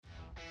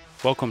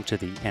Welcome to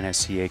the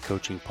NSCA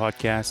Coaching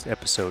Podcast,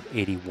 episode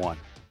 81.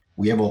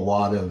 We have a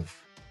lot of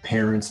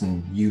parents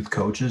and youth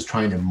coaches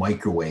trying to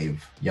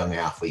microwave young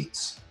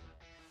athletes.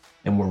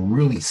 And we're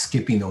really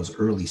skipping those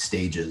early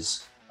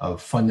stages of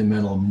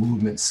fundamental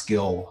movement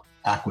skill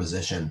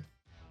acquisition.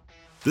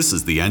 This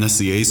is the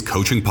NSCA's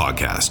Coaching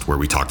Podcast, where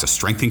we talk to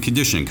strength and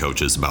conditioning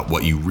coaches about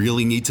what you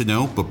really need to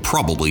know, but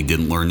probably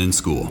didn't learn in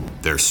school.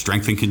 There's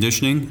strength and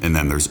conditioning, and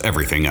then there's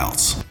everything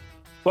else.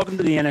 Welcome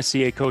to the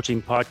NSCA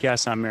Coaching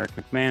Podcast. I'm Eric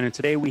McMahon, and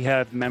today we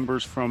have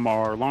members from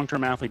our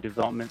Long-Term Athlete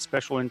Development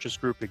Special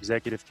Interest Group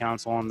Executive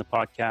Council on the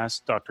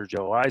podcast, Dr.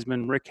 Joe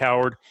Eisman, Rick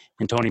Howard,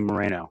 and Tony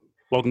Moreno.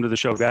 Welcome to the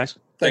show, guys.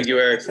 Thank you,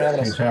 Eric.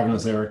 Thanks for having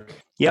us, Eric.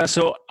 Yeah,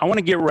 so I want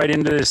to get right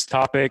into this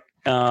topic.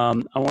 I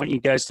want you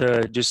guys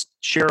to just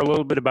share a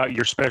little bit about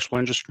your special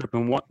interest group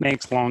and what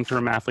makes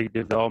long-term athlete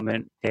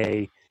development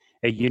a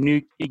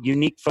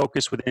unique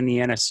focus within the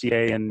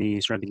NSCA and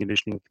the strength and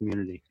conditioning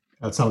community.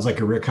 That sounds like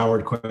a Rick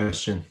Howard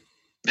question.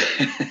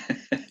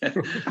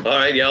 All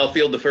right, yeah, I'll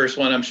field the first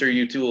one. I'm sure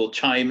you two will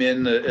chime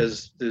in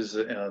as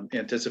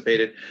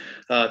anticipated.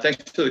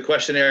 Thanks for the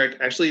question, Eric.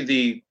 Actually,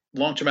 the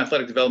Long-Term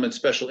Athletic Development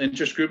Special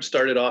Interest Group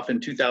started off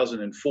in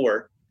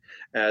 2004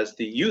 as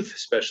the Youth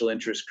Special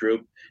Interest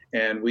Group,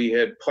 and we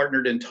had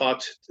partnered and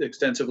talked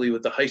extensively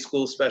with the High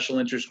School Special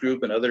Interest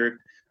Group and other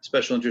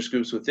special interest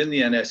groups within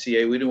the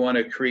NSCA. We didn't want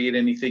to create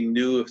anything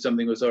new if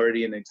something was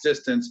already in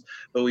existence,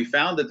 but we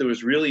found that there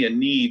was really a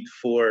need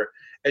for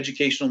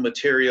educational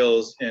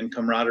materials and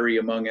camaraderie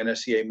among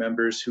NSCA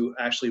members who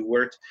actually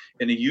worked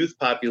in a youth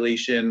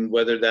population,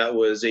 whether that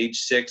was age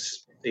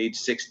 6, age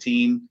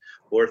 16,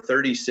 or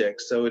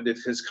 36. So it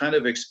has kind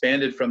of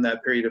expanded from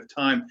that period of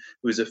time.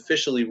 It was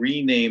officially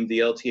renamed the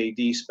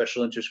LTAD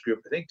Special Interest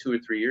Group, I think 2 or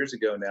 3 years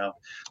ago now,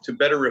 to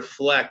better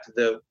reflect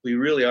that we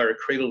really are a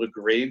cradle to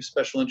grave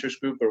special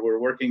interest group, where we're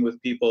working with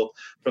people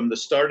from the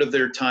start of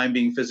their time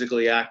being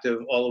physically active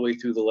all the way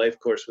through the life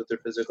course with their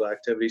physical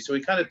activity. So we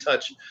kind of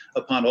touch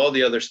upon all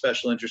the other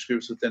special interest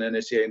groups within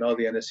NSCA and all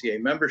the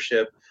NSCA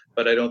membership,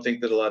 but I don't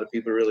think that a lot of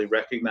people really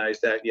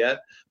recognize that yet.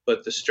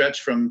 But the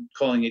stretch from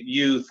calling it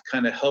youth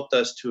kind of helped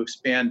us to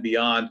expand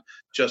beyond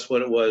just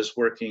what it was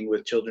working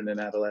with children and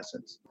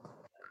adolescents.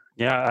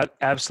 Yeah,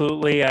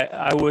 absolutely.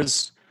 I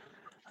was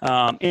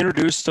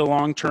introduced to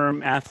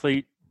long-term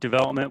athlete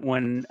development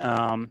when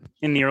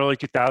in the early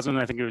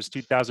 2000s, I think it was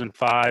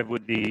 2005,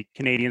 with the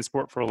Canadian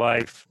Sport for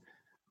Life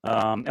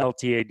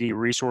LTAD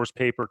resource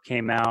paper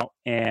came out,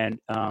 and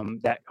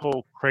that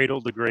whole cradle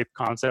to grave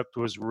concept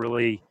was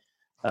really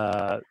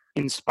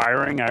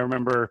inspiring. I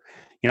remember,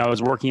 I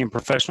was working in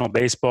professional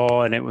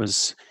baseball, and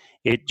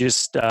it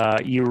just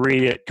you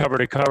read it cover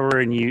to cover,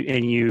 and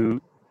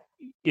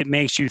it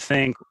makes you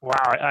think,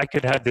 wow, I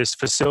could have this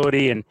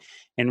facility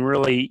and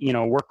really,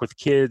 work with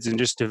kids and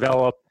just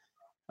develop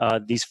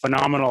these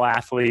phenomenal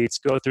athletes,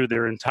 go through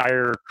their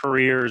entire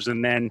careers,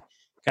 and then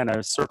kind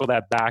of circle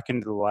that back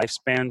into the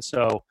lifespan.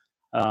 So,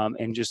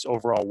 and just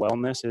overall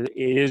wellness. It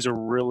is a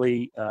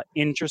really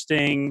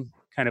interesting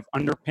kind of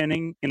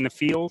underpinning in the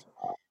field.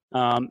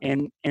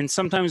 And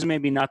sometimes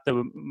maybe not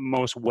the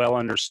most well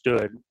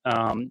understood,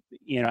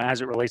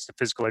 as it relates to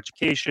physical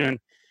education,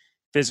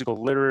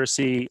 physical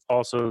literacy,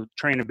 also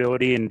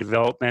trainability and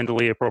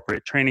developmentally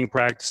appropriate training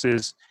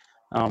practices.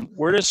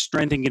 Where does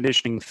strength and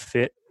conditioning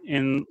fit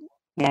in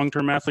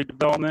long-term athlete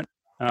development?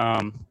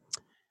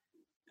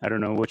 I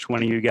don't know which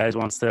one of you guys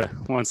wants to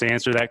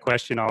answer that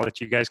question. I'll let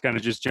you guys kind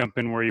of just jump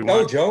in where you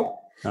want. Joe.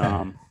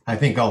 I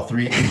think all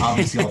three of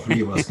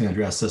us can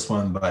address this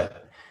one,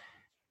 but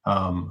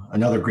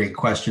another great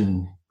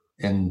question.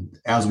 And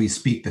as we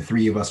speak, the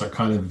three of us are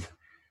kind of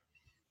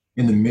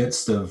in the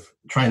midst of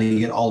trying to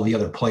get all the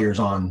other players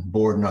on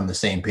board and on the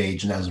same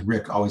page. And as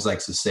Rick always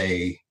likes to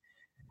say,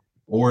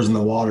 oars in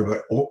the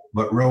water,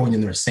 but rowing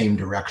in the same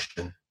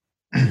direction.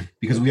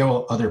 Because we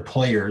have other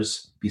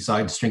players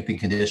besides strength and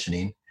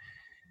conditioning.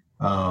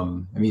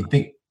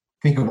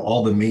 Think of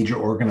all the major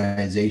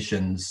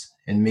organizations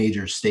and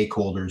major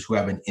stakeholders who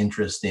have an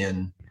interest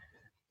in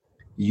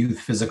youth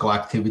physical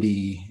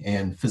activity,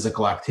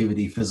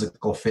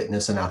 physical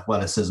fitness and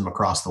athleticism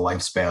across the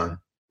lifespan.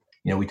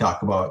 We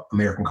talk about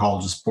American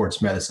College of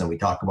Sports Medicine. We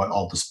talk about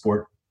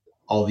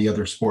all the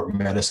other sport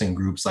medicine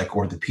groups like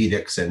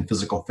orthopedics and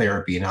physical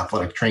therapy and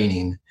athletic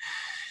training.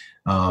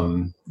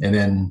 And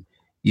then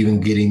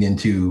even getting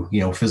into,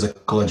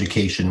 physical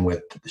education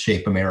with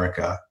Shape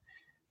America.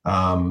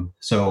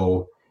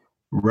 So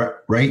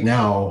right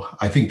now,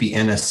 I think the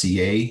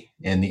NSCA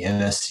and the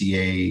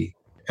NSCA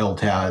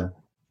LTAD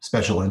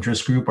Special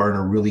Interest Group are in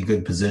a really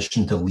good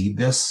position to lead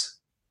this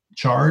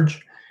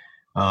charge.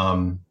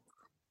 And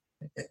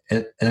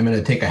I'm going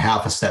to take a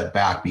half a step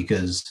back,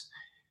 because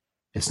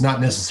it's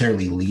not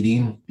necessarily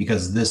leading,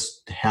 because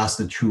this has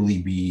to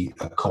truly be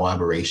a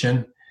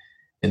collaboration.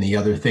 And the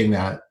other thing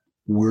that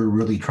we're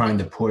really trying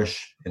to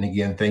push, and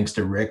again, thanks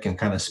to Rick and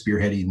kind of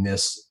spearheading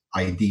this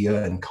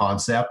idea and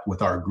concept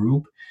with our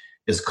group,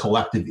 is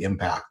collective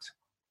impact.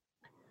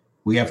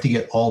 We have to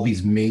get all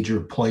these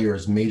major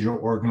players, major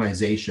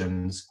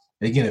organizations,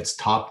 and again, it's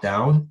top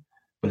down,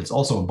 but it's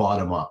also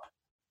bottom up.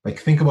 Like,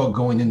 think about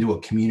going into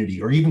a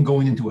community or even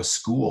going into a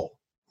school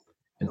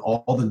and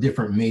all the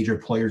different major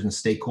players and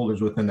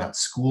stakeholders within that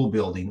school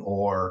building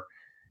or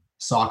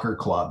soccer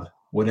club,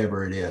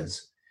 whatever it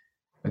is.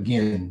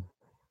 Again,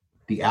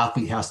 the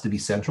athlete has to be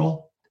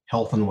central,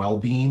 health and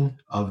well-being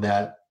of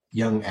that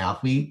young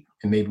athlete.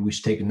 And maybe we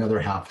should take another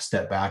half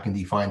step back and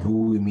define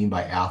who we mean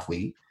by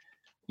athlete.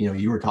 You know,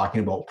 you were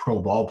talking about pro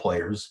ball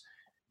players,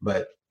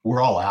 but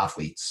we're all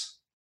athletes.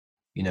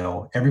 You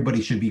know,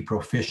 everybody should be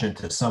proficient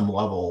to some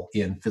level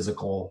in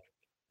physical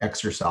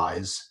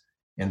exercise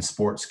and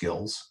sport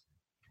skills.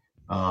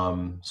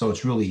 So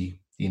it's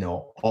really, you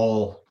know,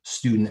 all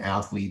student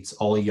athletes,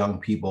 all young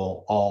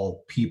people,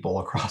 all people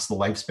across the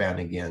lifespan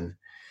again.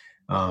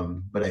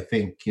 But I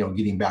think, you know,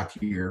 getting back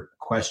to your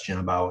question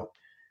about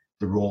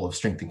the role of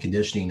strength and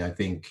conditioning, I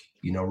think,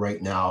 you know,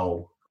 right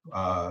now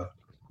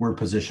we're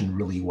positioned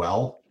really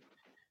well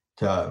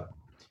to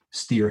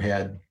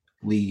steerhead,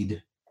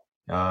 lead,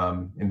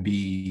 and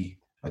be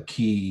a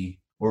key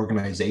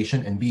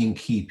organization and being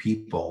key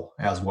people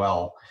as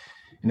well.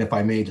 And if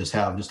I may just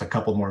have just a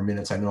couple more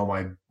minutes, I know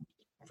my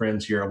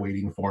friends here are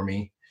waiting for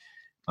me.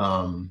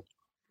 I've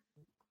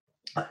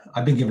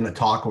been giving a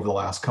talk over the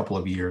last couple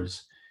of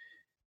years,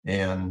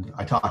 and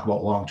I talk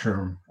about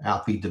long-term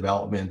athlete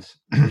development.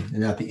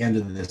 And at the end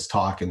of this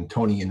talk, and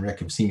Tony and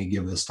Rick have seen me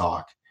give this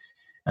talk,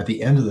 at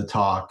the end of the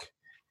talk,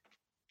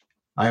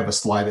 I have a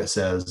slide that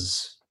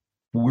says,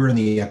 we're in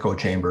the echo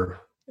chamber.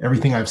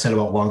 Everything I've said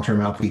about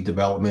long-term athlete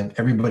development,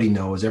 everybody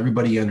knows,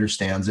 everybody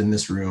understands in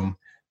this room.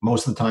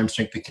 Most of the time,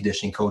 strength and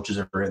conditioning coaches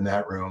are in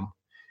that room.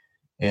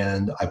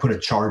 And I put a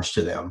charge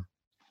to them.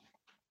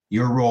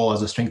 Your role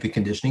as a strength and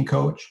conditioning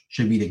coach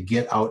should be to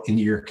get out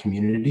into your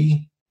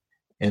community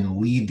and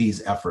lead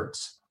these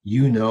efforts.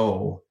 You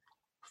know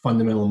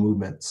fundamental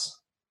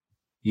movements.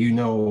 You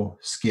know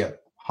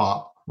skip,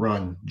 hop,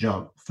 run,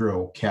 jump,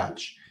 throw,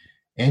 catch.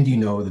 And you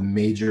know the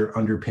major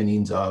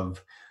underpinnings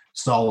of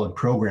solid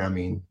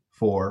programming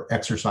for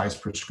exercise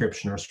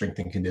prescription or strength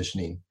and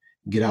conditioning.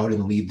 Get out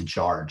and lead the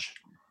charge.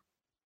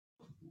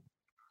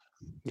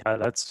 Yeah,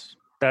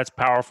 that's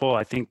powerful.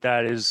 I think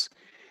that is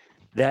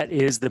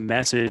the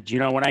message. You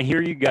know, when I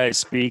hear you guys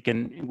speak,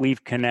 and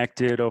we've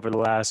connected over the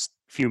last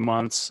few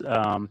months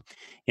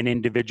in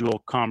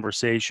individual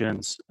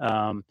conversations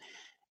about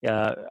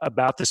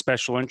the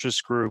special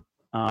interest group,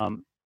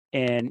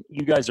 and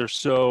you guys are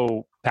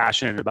so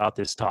passionate about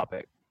this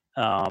topic.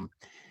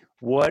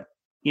 What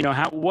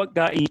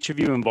got each of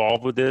you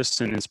involved with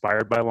this and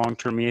inspired by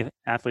long-term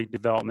athlete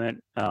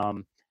development?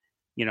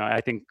 You know,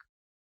 I think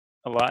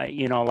a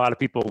lot of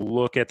people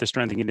look at the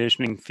strength and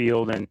conditioning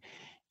field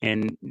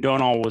and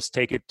don't always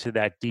take it to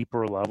that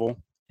deeper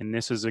level. And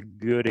this is a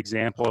good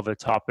example of a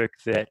topic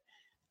that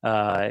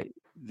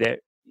that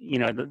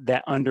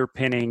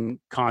underpinning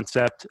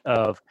concept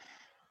of,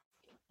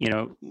 you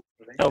know,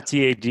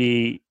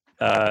 LTAD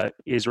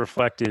is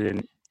reflected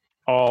in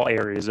all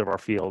areas of our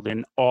field,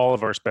 in all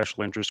of our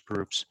special interest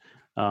groups,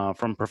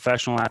 from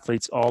professional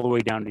athletes all the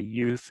way down to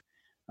youth,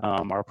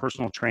 our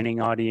personal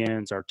training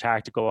audience, our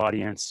tactical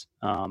audience.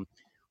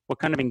 What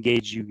kind of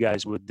engaged you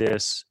guys with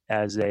this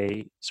as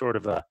a sort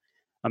of a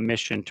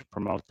mission to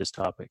promote this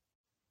topic?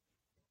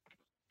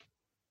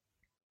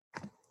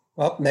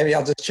 Well, maybe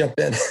I'll just jump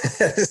in.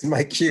 This is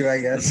my cue, I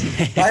guess.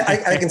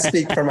 I can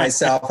speak for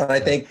myself, and I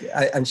think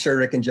I'm sure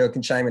Rick and Joe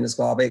can chime in as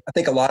well. But I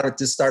think a lot of it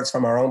just starts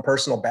from our own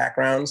personal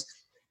backgrounds.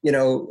 You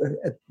know,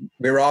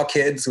 we were all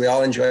kids. We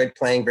all enjoyed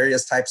playing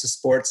various types of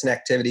sports and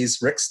activities.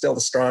 Rick's still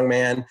the strong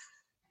man.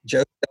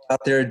 Joe's out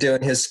there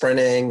doing his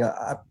sprinting.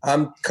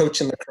 I'm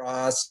coaching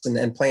lacrosse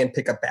and playing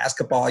pickup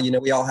basketball. You know,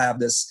 we all have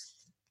this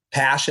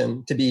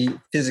passion to be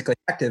physically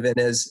active. And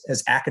as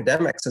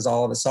academics, as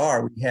all of us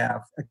are, we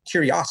have a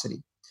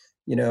curiosity.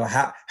 You know,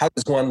 how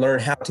does one learn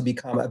how to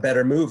become a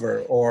better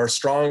mover or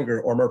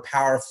stronger or more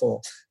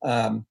powerful?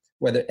 From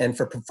a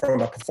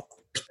performance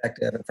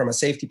perspective and from a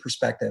safety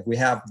perspective, we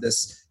have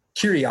this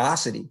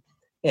curiosity.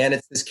 And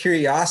it's this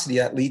curiosity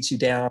that leads you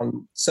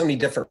down so many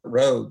different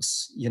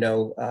roads, you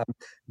know,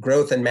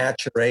 growth and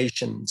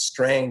maturation,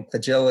 strength,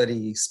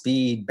 agility,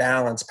 speed,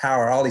 balance,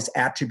 power, all these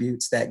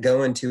attributes that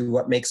go into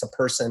what makes a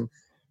person,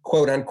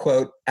 quote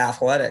unquote,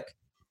 athletic.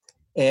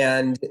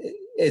 And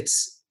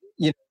it's,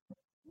 you know,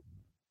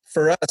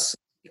 for us,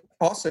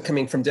 also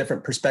coming from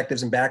different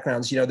perspectives and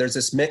backgrounds, you know, there's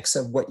this mix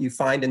of what you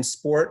find in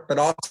sport, but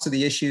also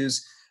the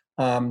issues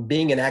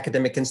being in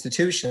academic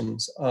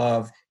institutions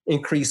of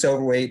increased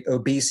overweight,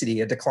 obesity,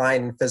 a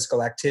decline in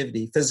physical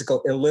activity,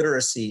 physical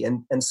illiteracy.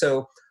 And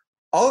so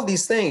all of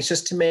these things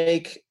just to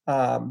make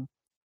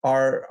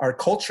our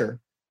culture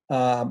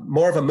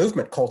more of a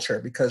movement culture,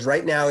 because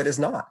right now it is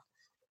not.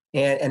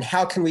 And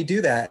how can we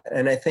do that?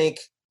 And I think,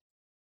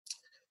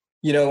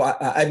 you know,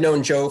 I've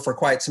known Joe for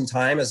quite some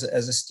time as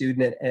a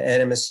student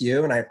at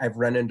MSU, and I've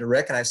run into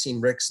Rick, and I've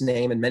seen Rick's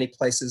name in many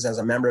places as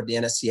a member of the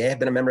NSCA. I've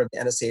been a member of the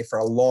NSCA for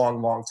a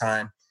long, long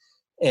time.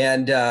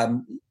 And,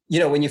 you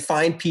know, when you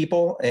find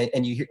people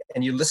and you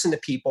listen to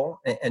people,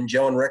 and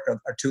Joe and Rick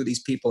are two of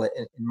these people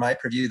in my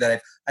purview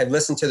that I've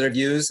listened to their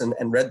views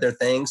and read their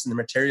things and the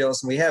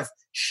materials, and we have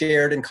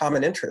shared and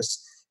common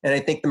interests. And I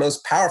think the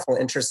most powerful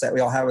interest that we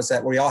all have is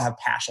that we all have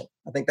passion.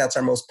 I think that's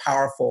our most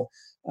powerful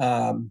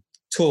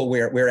tool.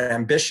 We're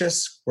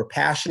ambitious, we're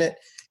passionate.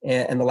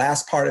 And the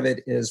last part of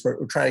it is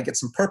we're trying to get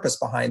some purpose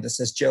behind this,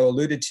 as Joe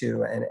alluded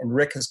to, and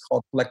Rick has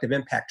called collective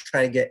impact,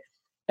 trying to get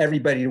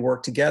everybody to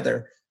work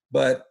together.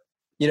 But,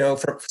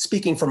 for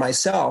speaking for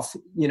myself,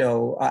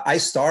 I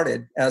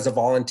started as a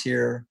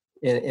volunteer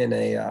in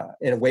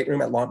a weight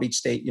room at Long Beach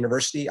State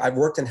University. I've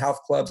worked in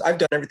health clubs. I've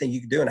done everything you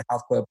can do in a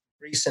health club,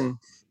 greasing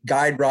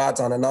guide rods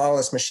on a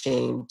Nautilus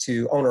machine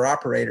to owner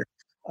operator.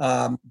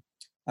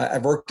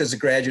 I've worked as a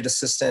graduate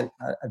assistant.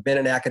 I've been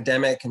an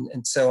academic.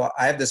 And so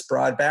I have this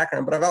broad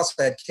background, but I've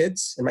also had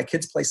kids, and my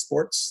kids play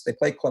sports. They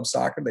play club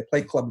soccer. They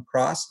play club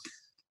lacrosse.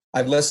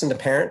 I've listened to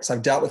parents.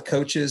 I've dealt with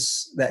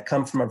coaches that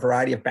come from a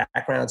variety of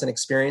backgrounds and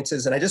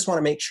experiences. And I just want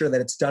to make sure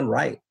that it's done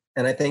right.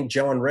 And I think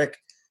Joe and Rick,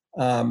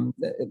 from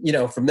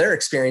their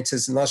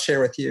experiences, and I'll share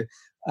with you,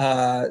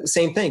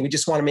 same thing. We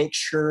just want to make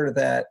sure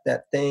that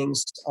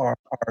things are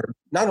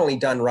not only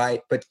done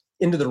right, but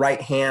into the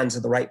right hands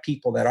of the right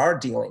people that are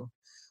dealing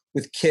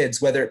with kids,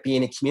 whether it be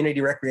in a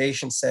community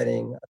recreation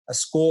setting, a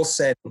school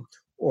setting,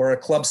 or a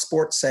club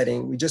sports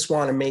setting. We just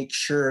want to make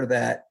sure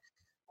that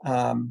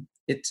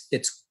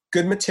it's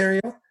good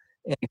material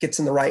and it gets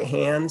in the right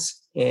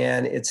hands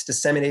and it's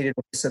disseminated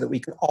so that we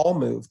can all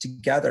move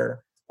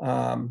together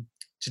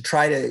to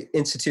try to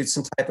institute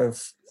some type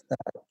of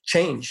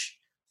change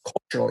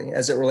culturally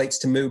as it relates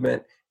to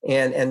movement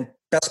and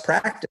best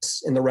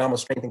practice in the realm of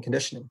strength and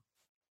conditioning.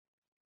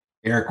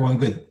 Eric, one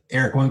good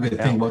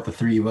thing about the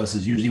three of us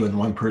is usually when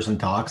one person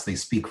talks, they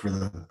speak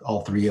for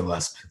all three of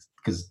us.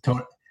 Because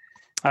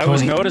I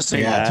was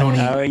noticing that. Tony,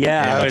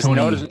 I was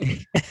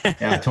noticing.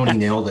 Tony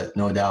nailed it,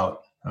 no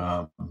doubt.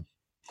 No,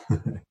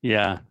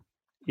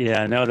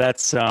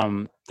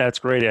 that's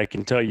great. I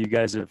can tell you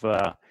guys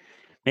have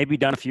maybe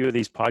done a few of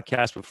these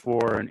podcasts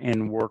before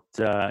and worked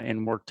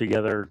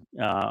together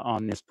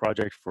on this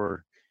project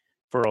for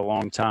a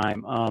long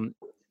time.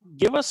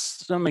 Give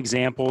us some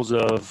examples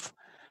of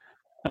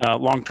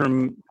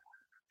long-term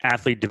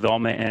athlete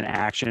development and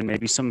action,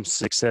 maybe some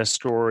success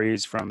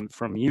stories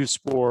from youth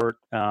sport,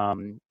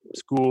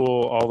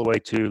 school, all the way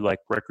to like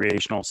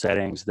recreational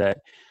settings that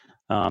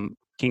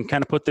can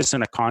kind of put this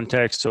in a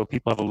context so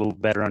people have a little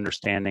better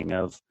understanding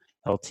of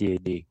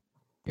LTAD.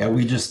 Yeah,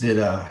 we just did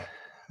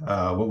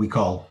what we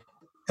call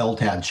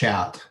LTAD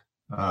chat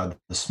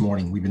this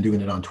morning. We've been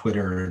doing it on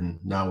Twitter, and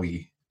now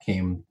we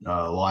came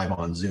live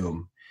on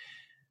Zoom.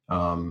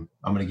 I'm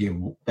going to give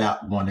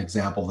that one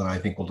example, then I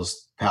think we'll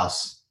just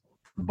pass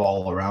the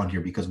ball around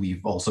here, because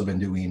we've also been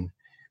doing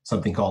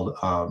something called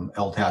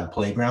LTAD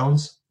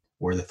Playgrounds,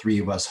 where the three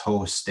of us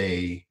host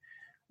a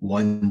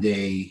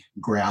one-day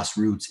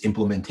grassroots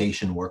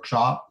implementation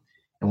workshop.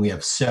 And we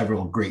have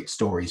several great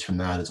stories from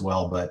that as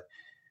well. But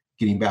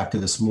getting back to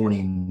this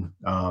morning,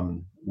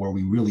 where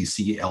we really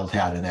see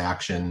LTAD in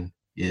action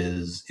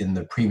is in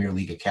the Premier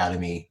League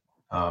Academy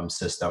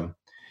system.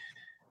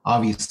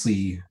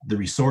 Obviously, the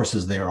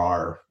resources there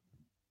are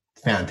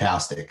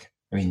fantastic.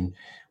 I mean,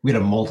 we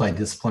had a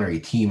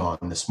multidisciplinary team on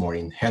this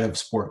morning: head of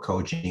sport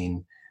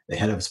coaching, the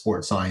head of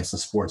sports science and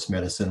sports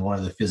medicine, one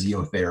of the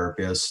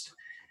physiotherapists,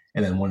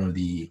 and then one of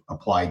the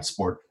applied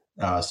sport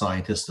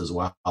scientists as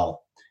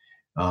well.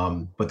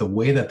 But the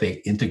way that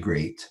they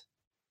integrate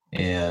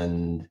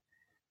and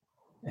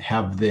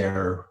have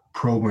their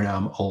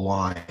program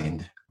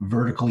aligned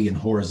vertically and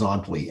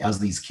horizontally as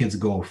these kids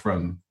go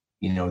from,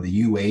 the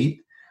U8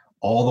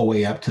 all the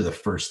way up to the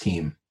first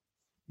team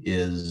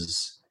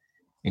is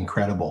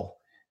incredible.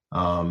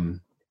 And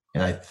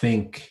I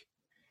think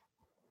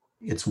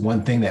it's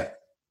one thing that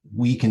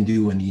we can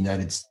do in the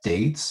United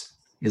States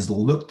is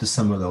look to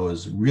some of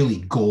those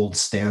really gold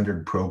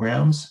standard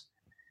programs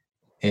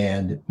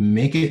and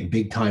make it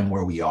big time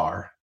where we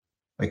are.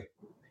 Like,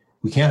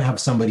 we can't have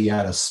somebody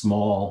at a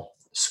small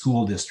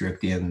school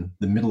district in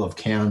the middle of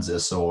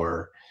Kansas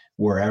or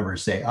wherever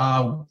say,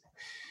 oh,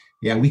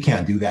 yeah, we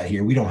can't do that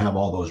here. We don't have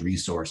all those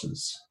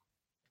resources.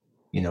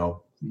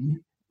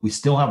 We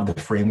still have the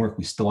framework.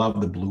 We still have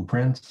the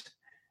blueprint.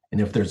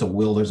 And if there's a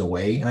will, there's a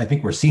way. And I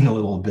think we're seeing a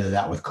little bit of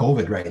that with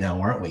COVID right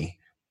now, aren't we?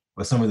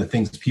 With some of the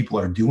things people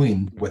are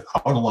doing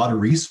without a lot of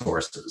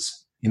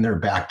resources in their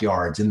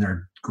backyards, in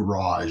their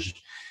garage.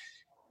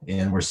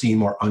 And we're seeing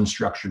more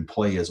unstructured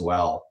play as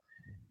well.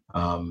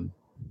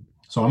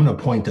 So I'm going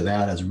to point to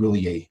that as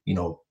really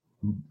a,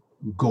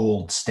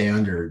 gold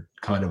standard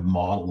kind of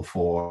model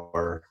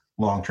for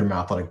long-term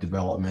athletic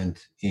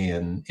development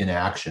in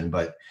action.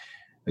 But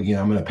again,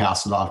 I'm going to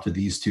pass it off to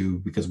these two,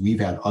 because we've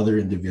had other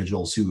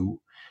individuals who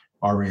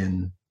are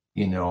in,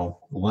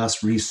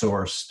 less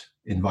resourced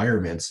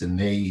environments, and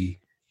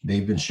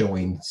they've been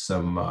showing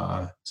some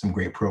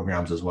great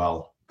programs as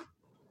well.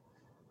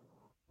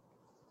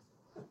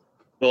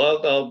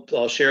 Well,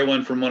 I'll share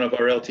one from one of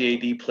our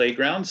LTAD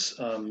playgrounds.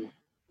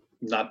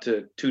 Not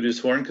to toot his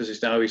horn, because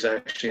he's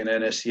actually an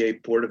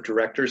NSCA board of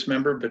directors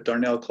member, but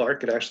Darnell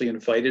Clark had actually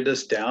invited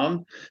us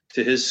down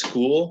to his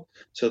school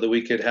so that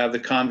we could have the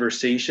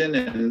conversation,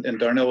 and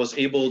Darnell was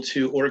able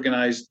to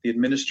organize the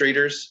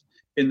administrators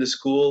in the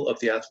school of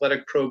the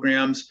athletic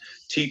programs,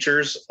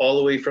 teachers, all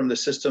the way from the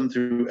system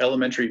through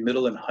elementary,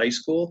 middle, and high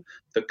school,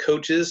 the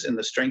coaches and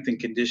the strength and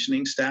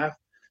conditioning staff,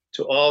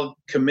 to all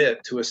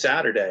commit to a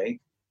Saturday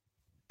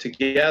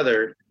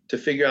together to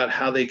figure out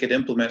how they could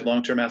implement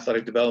long-term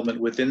athletic development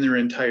within their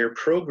entire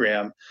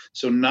program.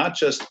 So not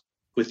just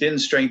within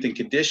strength and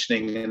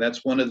conditioning, and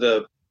that's one of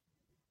the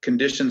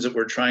conditions that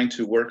we're trying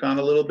to work on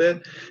a little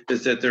bit,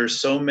 is that there's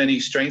so many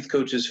strength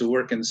coaches who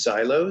work in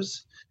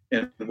silos,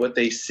 and what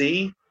they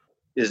see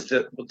is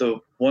that the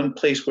one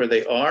place where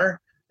they are,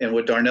 and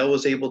what Darnell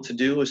was able to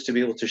do was to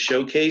be able to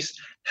showcase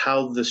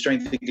how the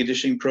strength and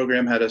conditioning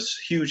program had a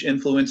huge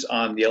influence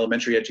on the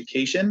elementary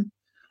education,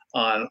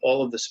 on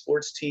all of the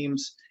sports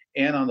teams,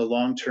 and on the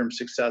long-term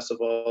success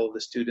of all of the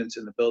students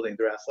in the building.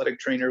 Their athletic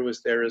trainer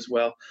was there as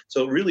well.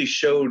 So it really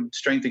showed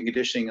strength and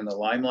conditioning in the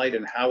limelight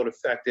and how it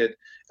affected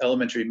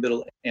elementary,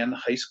 middle, and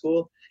high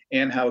school,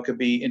 and how it could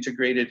be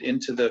integrated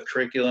into the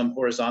curriculum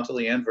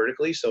horizontally and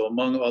vertically. So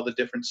among all the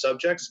different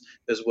subjects,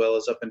 as well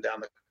as up and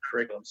down the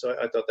curriculum. So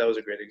I thought that was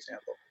a great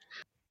example.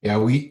 Yeah,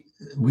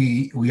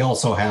 we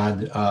also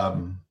had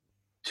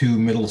 2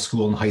 middle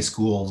school and high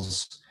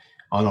schools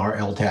on our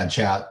LTAD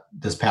chat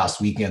this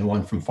past weekend,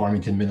 one from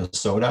Farmington,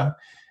 Minnesota,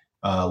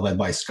 led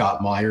by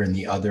Scott Meyer, and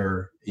the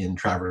other in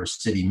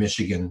Traverse City,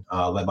 Michigan,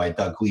 led by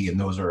Doug Lee. And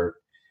those are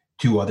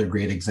 2 other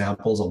great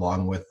examples,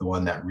 along with the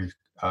one that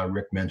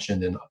Rick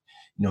mentioned. And,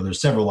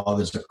 there's several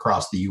others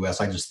across the U.S.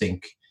 I just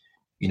think,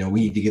 we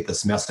need to get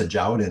this message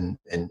out and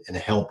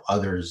help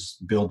others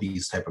build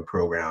these type of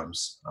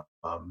programs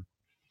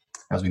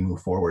as we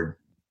move forward.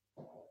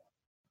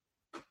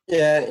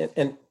 Yeah,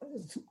 and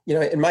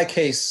in my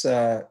case,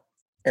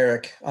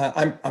 Eric,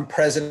 I'm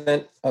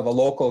president of a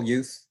local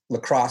youth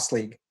lacrosse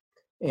league,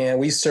 and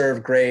we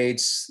serve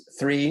grades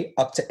 3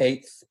 up to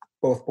 8th,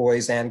 both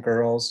boys and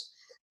girls.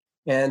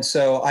 And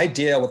so I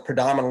deal with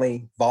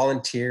predominantly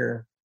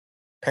volunteer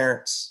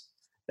parents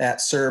that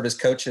serve as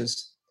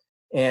coaches,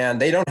 and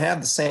they don't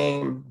have the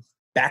same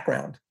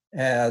background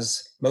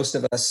as most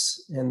of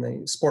us in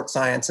the sports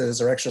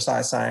sciences or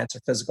exercise science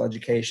or physical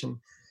education.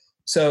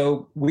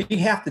 So we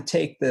have to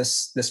take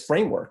this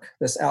framework,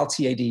 this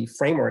LTAD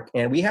framework,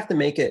 and we have to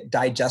make it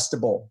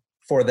digestible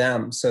for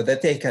them so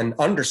that they can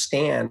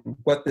understand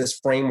what this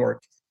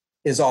framework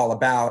is all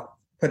about,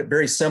 put it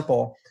very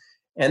simple.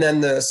 And then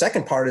the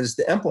second part is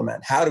to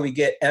implement. How do we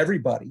get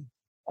everybody,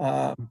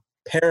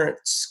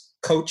 parents,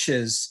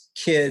 coaches,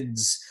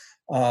 kids,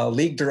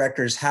 league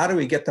directors, how do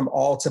we get them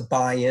all to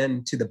buy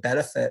in to the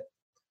benefit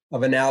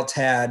of an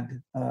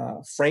LTAD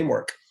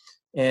framework?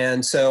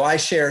 And so I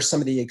share some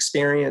of the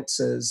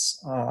experiences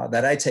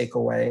that I take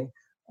away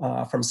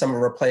from some of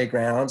our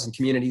playgrounds and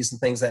communities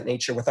and things of that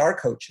nature with our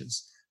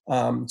coaches,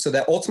 so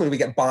that ultimately we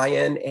get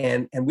buy-in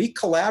and we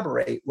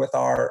collaborate with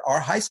our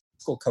high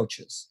school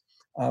coaches.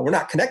 We're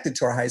not connected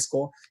to our high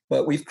school,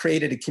 but we've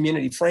created a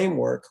community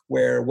framework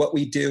where what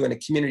we do in a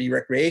community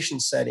recreation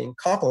setting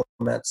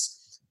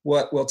complements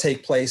what will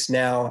take place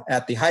now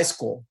at the high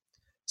school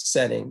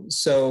setting.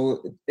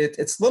 So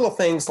it's little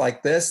things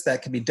like this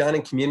that can be done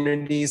in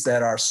communities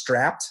that are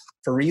strapped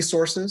for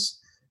resources,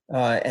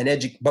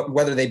 but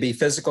whether they be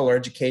physical or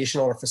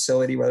educational or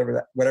facility,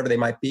 whatever they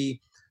might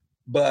be,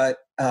 but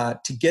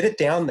to get it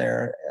down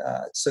there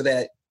so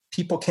that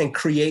people can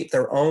create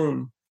their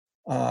own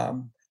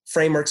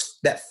frameworks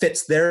that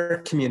fits their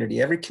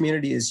community. Every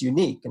community is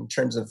unique in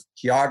terms of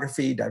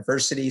geography,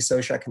 diversity,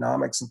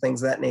 socioeconomics, and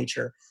things of that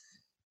nature.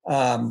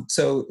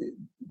 So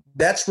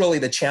that's really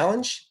the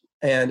challenge.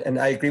 And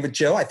I agree with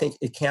Joe. I think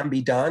it can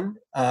be done,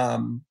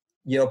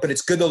 but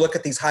it's good to look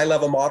at these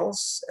high-level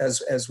models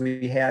as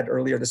we had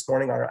earlier this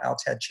morning on our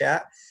LTAD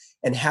chat.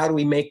 And how do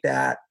we make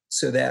that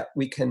so that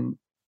we can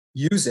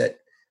use it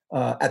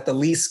at the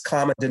least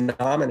common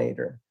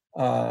denominator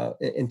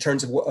in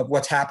terms of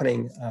what's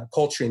happening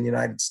culturally in the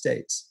United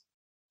States?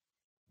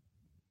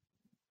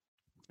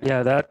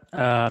 Yeah, that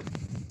I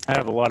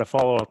have a lot of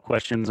follow-up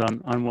questions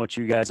on what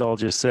you guys all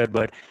just said,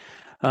 but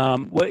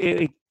what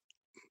it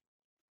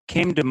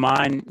came to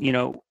mind,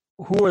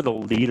 who are the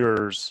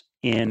leaders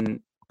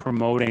in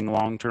promoting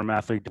long-term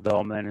athlete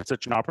development? It's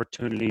such an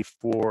opportunity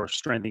for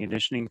strength and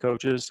conditioning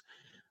coaches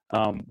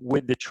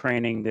with the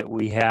training that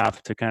we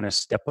have to kind of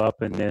step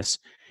up in this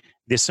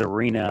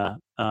arena.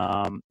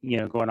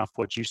 Going off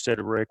what you said,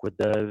 Rick, with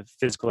the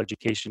physical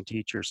education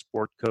teachers,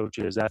 sport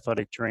coaches,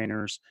 athletic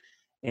trainers,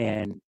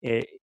 and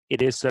it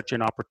is such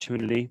an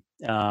opportunity.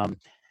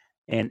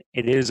 And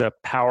it is a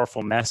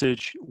powerful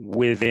message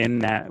within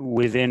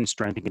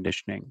strength and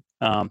conditioning.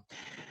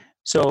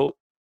 So,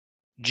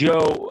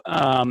 Joe,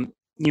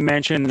 you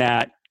mentioned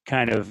that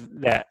kind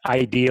of that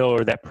ideal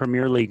or that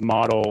Premier League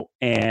model,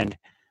 and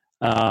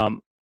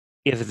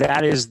if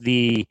that is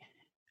the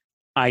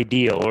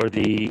ideal or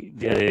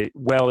the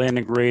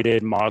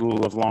well-integrated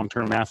model of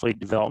long-term athlete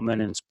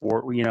development in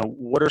sport,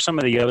 what are some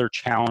of the other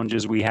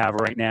challenges we have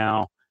right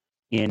now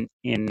in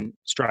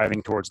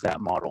striving towards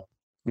that model?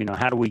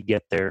 How do we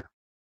get there?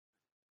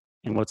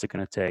 And what's it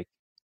going to take?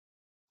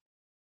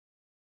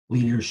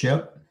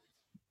 Leadership,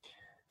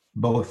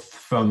 both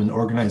from an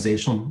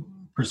organizational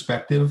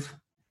perspective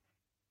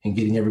and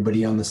getting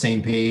everybody on the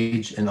same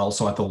page, and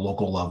also at the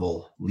local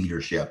level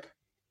leadership.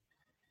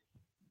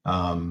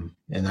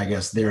 And I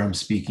guess there I'm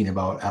speaking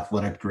about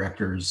athletic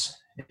directors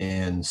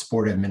and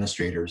sport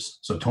administrators.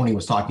 So Tony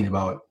was talking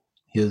about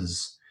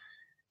his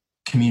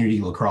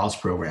community lacrosse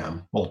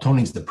program. Well,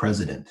 Tony's the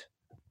president,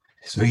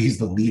 so he's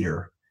the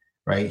leader,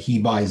 right? He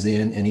buys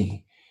in and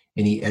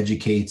he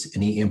educates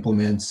and he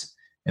implements.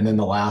 And then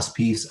the last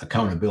piece,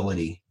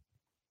 accountability.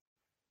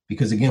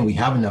 Because again, we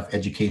have enough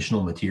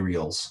educational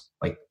materials.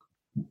 Like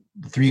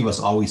the three of us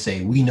always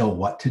say, we know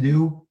what to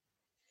do,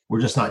 we're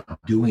just not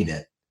doing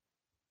it.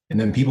 And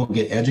then people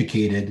get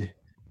educated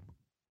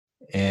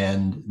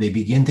and they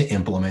begin to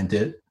implement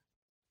it,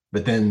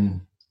 but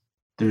then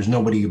there's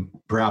nobody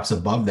perhaps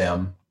above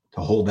them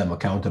to hold them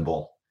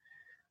accountable.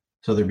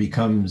 So there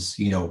becomes,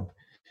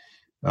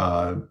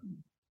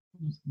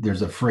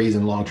 there's a phrase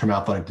in long-term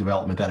athletic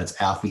development that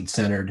it's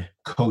athlete-centered,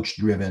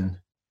 coach-driven,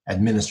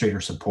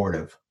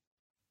 administrator-supported.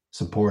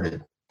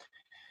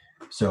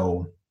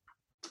 So,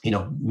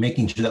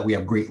 making sure that we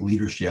have great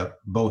leadership,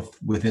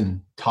 both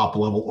within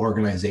top-level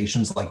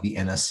organizations like the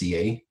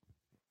NSCA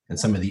and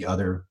some of the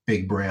other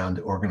big brand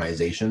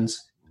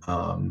organizations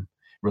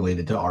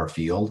related to our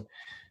field,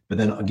 but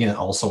then again,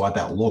 also at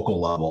that local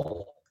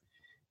level.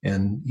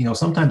 And,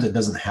 sometimes it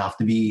doesn't have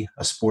to be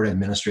a sport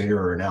administrator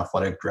or an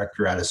athletic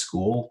director at a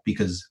school,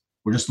 because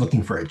we're just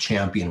looking for a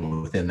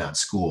champion within that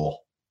school.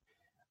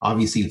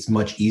 Obviously, it's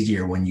much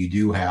easier when you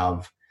do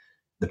have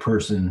the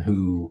person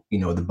who,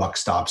 the buck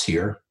stops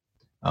here,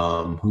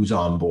 who's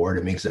on board.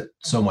 It makes it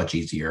so much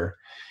easier.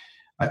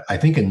 I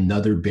think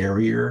another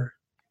barrier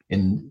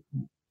in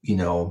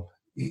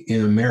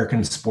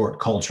American sport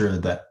culture,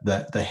 that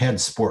the head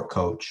sport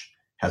coach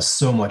has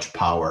so much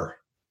power.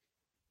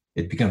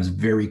 It becomes a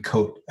very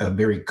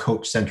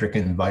coach-centric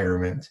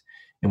environment.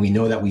 And we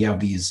know that we have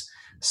these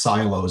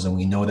silos, and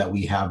we know that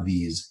we have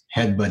these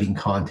headbutting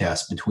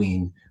contests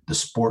between the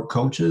sport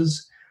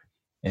coaches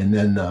and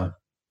then the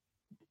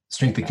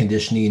strength and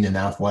conditioning and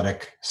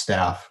athletic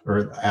staff,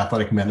 or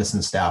athletic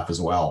medicine staff as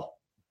well.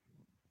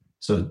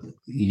 So,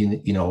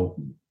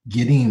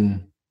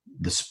 getting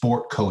the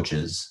sport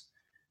coaches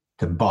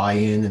to buy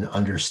in and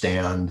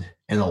understand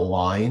and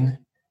align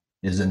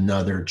is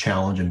another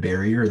challenge and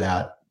barrier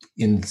that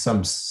in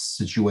some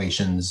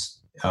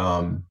situations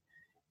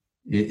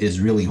is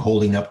really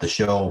holding up the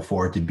show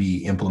for it to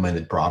be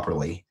implemented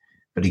properly.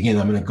 But again,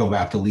 I'm going to go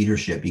back to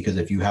leadership, because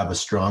if you have a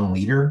strong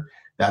leader,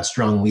 that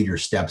strong leader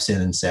steps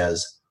in and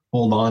says,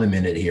 hold on a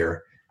minute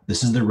here.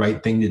 This is the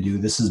right thing to do.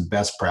 This is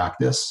best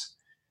practice.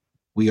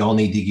 We all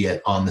need to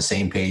get on the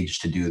same page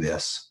to do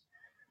this.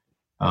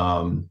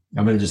 I'm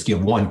going to just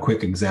give one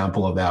quick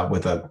example of that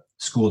with a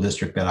school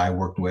district that I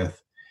worked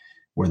with,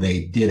 where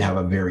they did have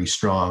a very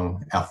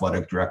strong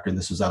athletic director.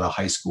 This was at a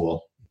high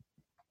school.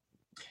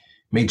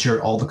 Made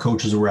sure all the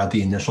coaches were at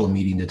the initial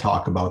meeting to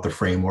talk about the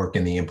framework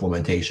and the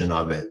implementation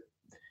of it.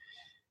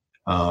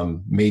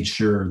 Made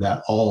sure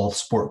that all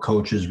sport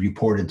coaches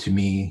reported to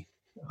me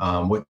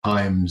what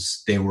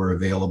times they were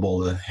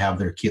available to have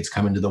their kids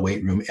come into the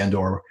weight room, and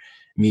or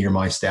me or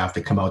my staff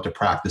to come out to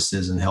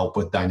practices and help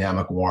with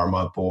dynamic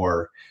warm-up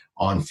or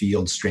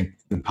on-field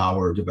strength and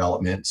power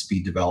development,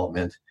 speed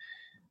development.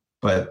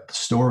 But the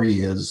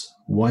story is,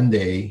 one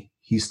day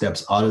he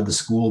steps out of the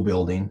school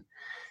building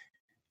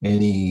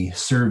and he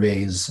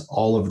surveys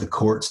all of the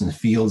courts and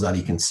fields that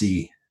he can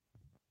see.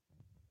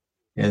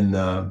 And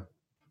the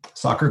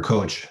soccer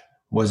coach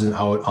wasn't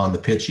out on the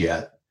pitch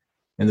yet.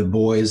 And the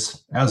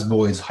boys, as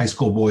boys, high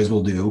school boys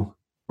will do,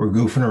 were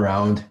goofing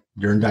around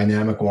during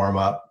dynamic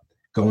warm-up,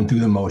 going through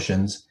the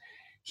motions.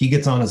 He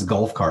gets on his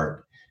golf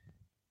cart,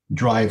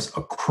 drives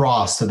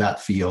across to that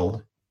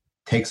field,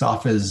 takes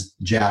off his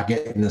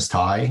jacket and his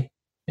tie,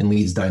 and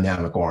leads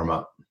dynamic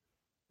warm-up.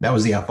 That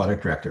was the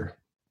athletic director.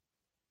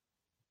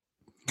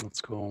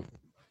 That's cool.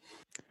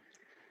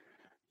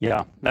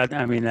 Yeah,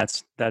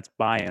 that's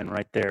buy-in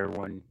right there,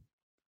 when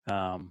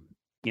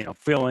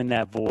filling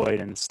that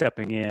void and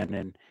stepping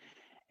in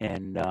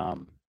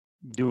and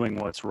doing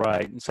what's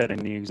right and setting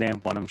the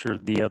example. And I'm sure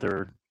the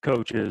other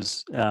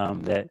coaches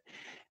that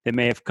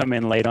may have come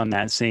in late on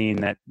that scene,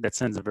 that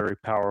sends a very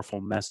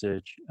powerful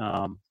message.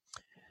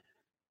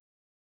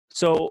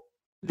 So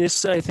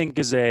this, I think,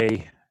 is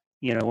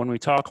when we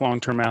talk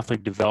long-term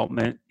athlete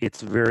development,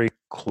 it's very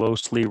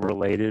closely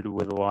related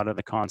with a lot of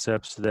the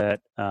concepts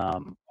that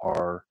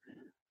are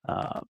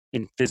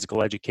in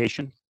physical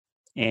education,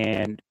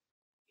 and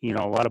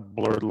a lot of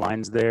blurred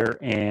lines there.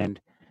 And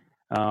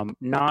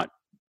not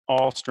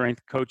all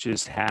strength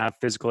coaches have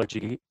physical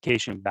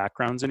education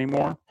backgrounds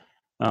anymore.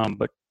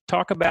 But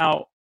talk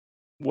about,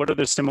 what are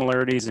the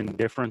similarities and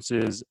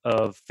differences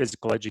of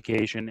physical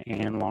education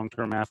and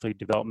long-term athlete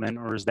development,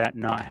 or is that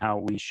not how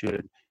we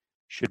should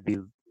be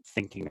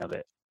thinking of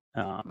it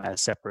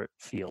as separate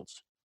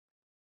fields?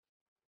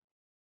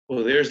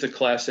 Well, there's the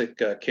classic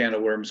can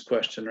of worms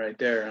question right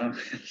there. Huh?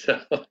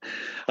 So,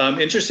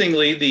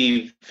 interestingly,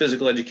 the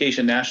physical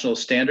education national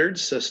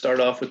standards start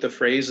off with the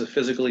phrase "a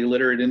physically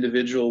literate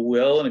individual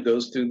will," and it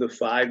goes through the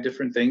 5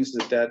 different things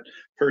that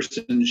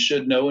person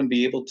should know and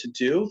be able to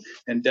do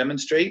and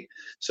demonstrate.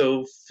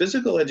 So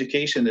physical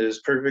education is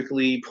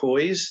perfectly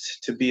poised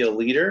to be a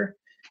leader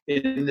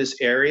in this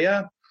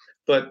area.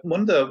 But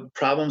one of the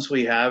problems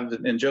we have,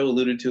 and Joe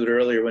alluded to it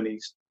earlier when he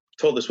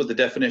told us what the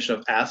definition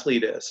of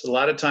athlete is. A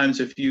lot of times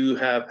if you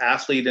have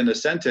athlete in a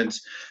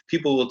sentence,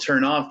 people will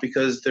turn off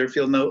because they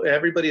feel no,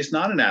 everybody's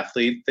not an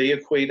athlete. They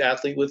equate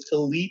athlete with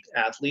elite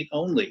athlete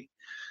only.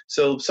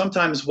 So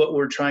sometimes what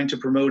we're trying to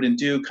promote and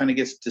do kind of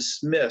gets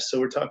dismissed. So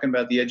we're talking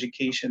about the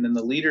education and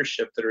the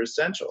leadership that are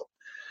essential.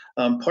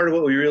 Part of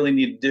what we really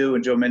need to do,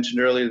 and Joe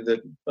mentioned earlier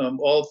that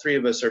all three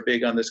of us are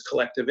big on this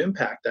collective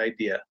impact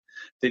idea,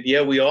 that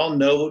yeah, we all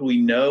know what we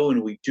know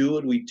and we do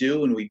what we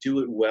do and we do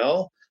it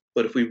well.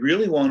 But if we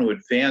really want to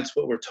advance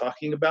what we're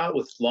talking about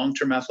with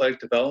long-term athletic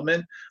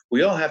development,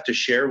 we all have to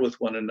share with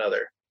one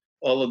another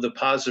all of the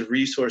positive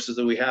resources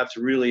that we have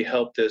to really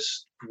help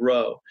this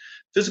grow.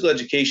 Physical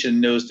education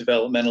knows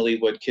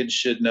developmentally what kids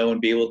should know and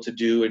be able to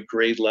do at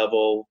grade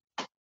level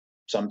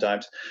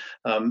sometimes,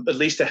 at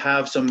least to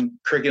have some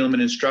curriculum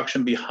and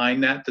instruction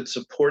behind that that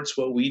supports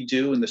what we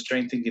do in the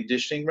strength and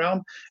conditioning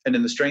realm. And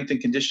in the strength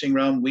and conditioning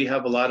realm, we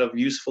have a lot of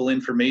useful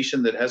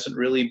information that hasn't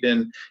really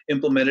been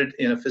implemented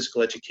in a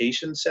physical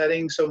education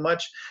setting so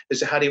much as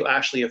to how do you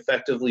actually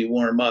effectively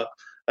warm up.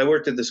 I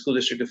worked at the School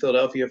District of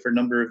Philadelphia for a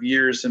number of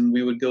years, and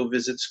we would go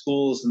visit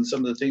schools, and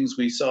some of the things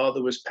we saw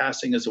that was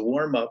passing as a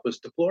warm-up was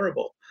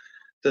deplorable.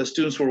 The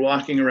students were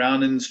walking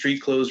around in street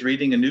clothes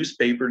reading a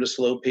newspaper at a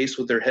slow pace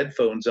with their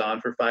headphones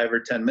on for 5 or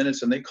 10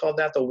 minutes, and they called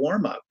that the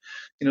warm-up.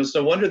 You know, it's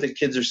no wonder that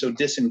kids are so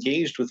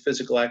disengaged with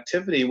physical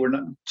activity.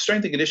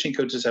 Strength and conditioning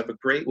coaches have a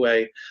great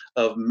way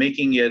of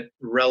making it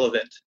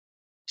relevant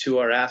to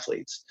our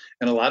athletes.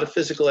 And a lot of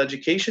physical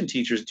education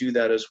teachers do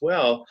that as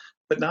well,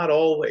 but not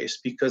always,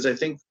 because I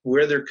think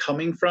where they're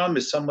coming from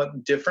is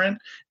somewhat different.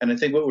 And I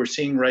think what we're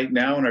seeing right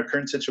now in our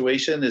current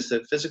situation is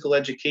that physical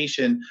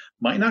education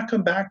might not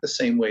come back the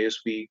same way as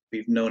we've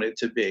known it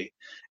to be.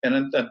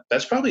 And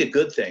that's probably a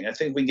good thing. I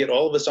think we get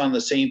all of us on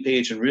the same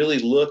page and really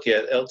look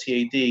at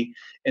LTAD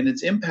and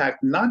its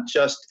impact, not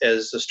just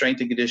as a strength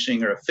and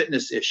conditioning or a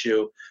fitness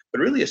issue,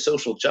 but really a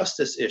social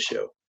justice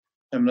issue.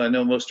 I mean, I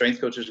know most strength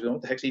coaches are going,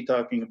 what the heck is he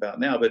talking about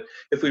now? But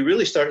if we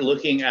really start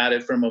looking at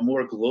it from a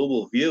more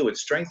global view, it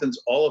strengthens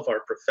all of our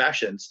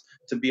professions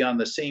to be on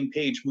the same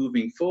page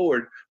moving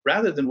forward,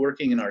 rather than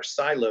working in our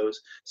silos,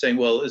 saying,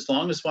 well, as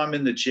long as I'm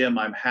in the gym,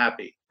 I'm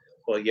happy.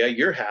 Well, yeah,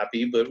 you're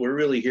happy, but we're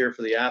really here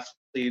for the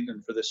athlete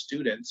and for the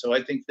student. So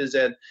I think phys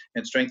ed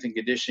and strength and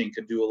conditioning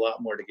could do a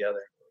lot more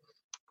together.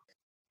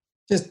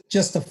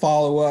 Just to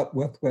follow up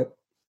with what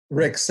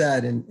Rick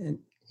said, and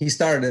he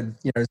started,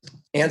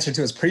 answer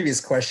to his previous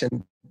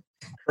question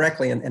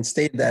correctly and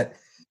stated that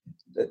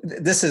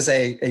this is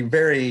a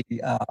very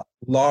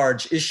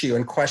large issue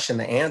and question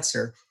to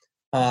answer.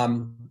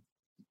 When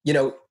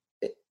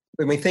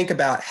we think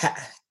about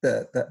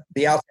the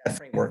LTAD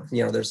framework,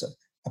 there's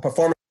a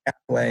performance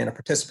pathway and a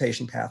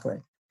participation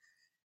pathway.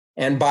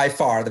 And by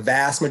far, the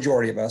vast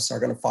majority of us are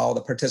going to follow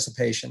the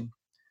participation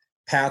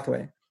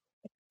pathway.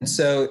 And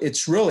so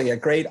it's really a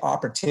great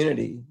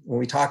opportunity when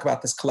we talk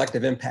about this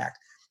collective impact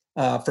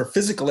for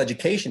physical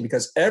education,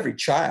 because every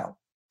child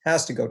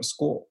has to go to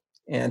school.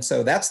 And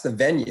so that's the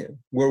venue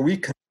where we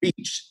can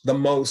reach the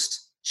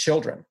most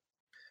children.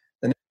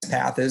 The next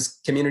path is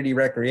community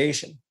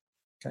recreation.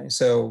 Okay,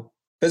 so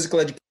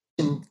physical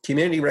education,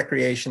 community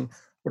recreation,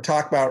 we're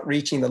talking about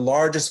reaching the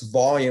largest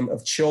volume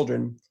of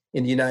children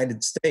in the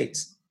United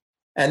States.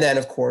 And then,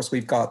 of course,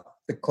 we've got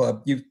the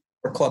club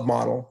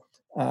model,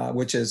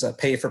 which is a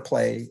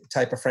pay-for-play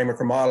type of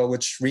framework or model,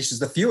 which reaches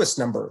the fewest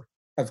number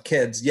of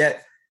kids,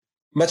 yet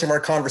much of our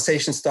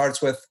conversation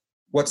starts with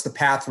what's the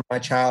path for my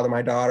child or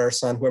my daughter or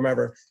son,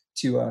 whomever,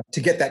 to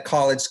get that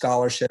college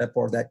scholarship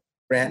or that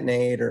grant and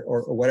aid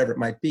or whatever it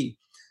might be.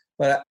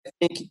 But I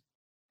think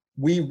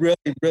we really,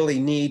 really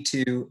need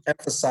to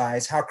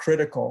emphasize how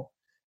critical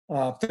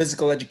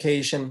physical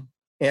education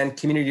and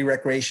community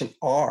recreation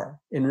are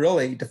in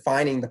really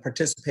defining the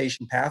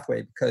participation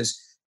pathway. Because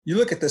you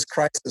look at this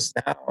crisis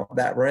now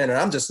that we're in, and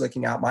I'm just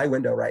looking out my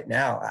window right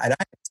now, and I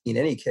haven't seen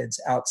any kids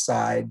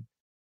outside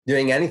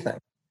doing anything.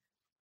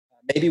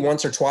 Maybe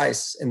once or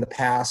twice in the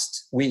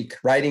past week,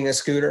 riding a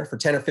scooter for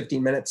 10 or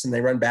 15 minutes and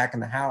they run back in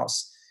the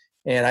house.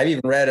 And I've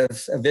even read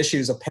of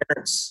issues of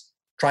parents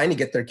trying to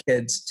get their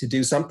kids to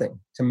do something,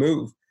 to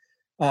move.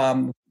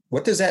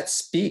 What does that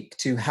speak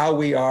to how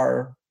we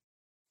are,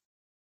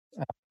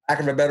 lack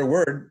of a better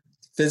word,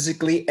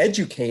 physically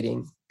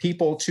educating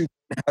people to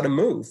how to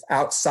move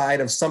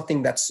outside of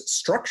something that's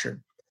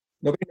structured?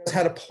 Nobody knows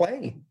how to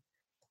play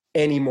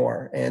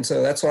anymore. And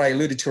so that's what I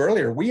alluded to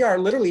earlier. We are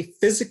literally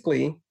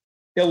physically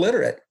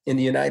illiterate in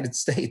the United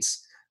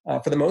States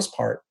for the most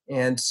part.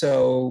 And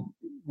so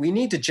we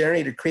need to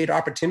generate or create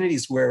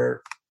opportunities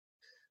where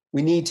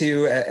we need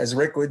to, as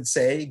Rick would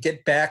say,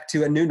 get back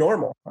to a new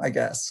normal, I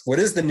guess. What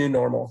is the new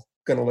normal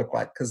going to look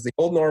like? Because the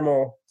old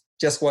normal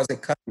just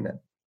wasn't cutting it.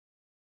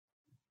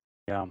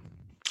 Yeah.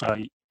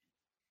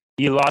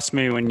 You lost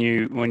me when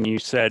you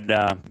said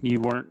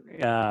you weren't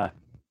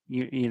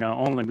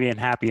only being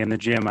happy in the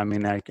gym. I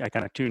mean, I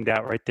kind of tuned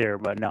out right there,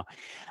 but no,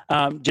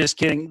 just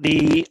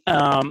kidding.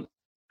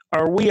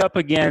 Are we up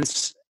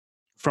against,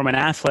 from an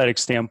athletic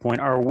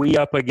standpoint, are we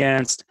up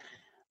against,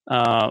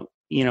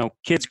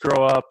 kids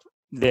grow up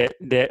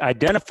that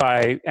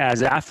identify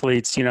as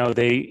athletes,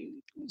 they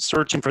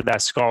searching for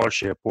that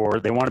scholarship, or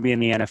they want to be in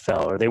the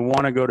NFL, or they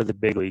want to go to the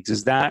big leagues?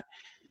 Is that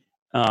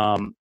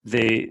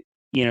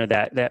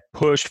that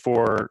push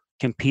for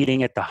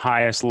competing at the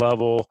highest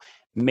level,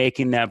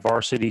 making that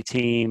varsity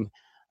team,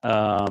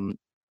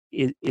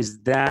 is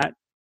that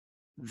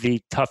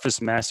the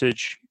toughest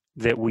message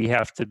that we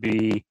have to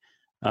be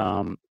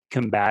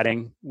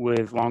combating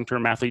with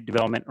long-term athlete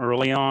development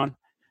early on?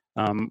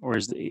 Or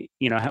is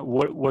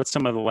what's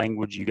some of the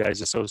language you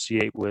guys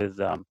associate with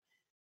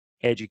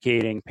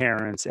educating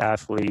parents,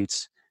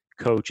 athletes,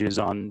 coaches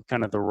on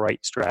kind of the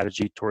right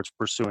strategy towards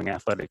pursuing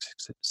athletic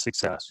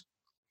success?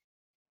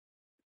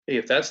 Hey,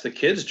 if that's the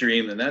kid's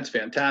dream, then that's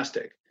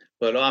fantastic.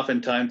 But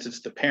oftentimes it's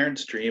the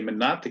parent's dream and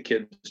not the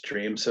kid's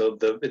dream. So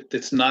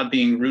it's not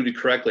being routed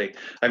correctly.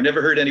 I've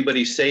never heard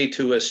anybody say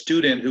to a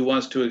student who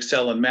wants to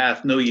excel in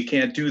math, no, you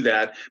can't do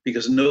that,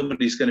 because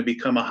nobody's going to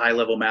become a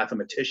high-level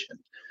mathematician.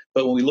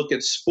 But when we look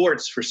at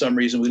sports, for some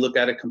reason, we look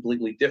at it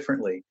completely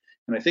differently.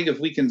 And I think if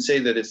we can say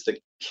that it's the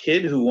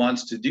kid who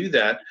wants to do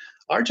that,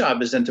 our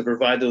job is then to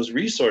provide those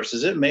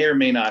resources. It may or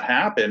may not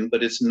happen,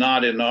 but it's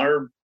not in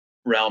our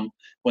realm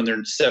when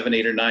they're 7,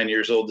 8, or 9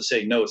 years old to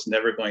say, no, it's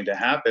never going to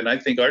happen. I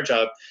think our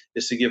job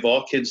is to give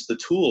all kids the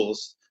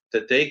tools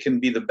that they can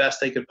be the best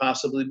they could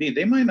possibly be.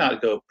 They might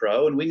not go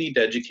pro, and we need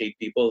to educate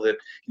people that,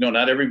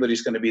 not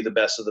everybody's going to be the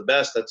best of the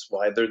best. That's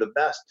why they're the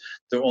best.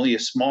 There only a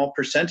small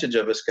percentage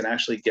of us can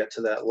actually get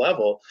to that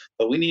level,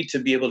 but we need to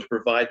be able to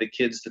provide the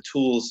kids the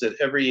tools at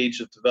every age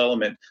of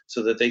development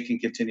so that they can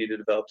continue to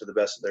develop to the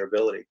best of their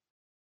ability.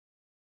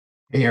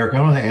 Hey, Eric,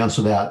 I want to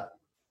answer that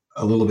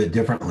a little bit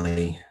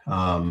differently.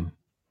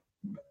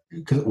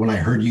 Because when I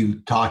heard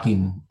you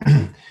talking,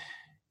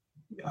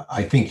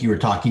 I think you were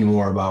talking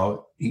more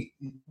about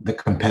the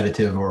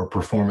competitive or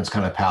performance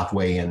kind of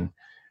pathway, and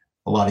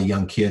a lot of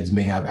young kids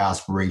may have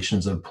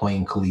aspirations of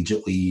playing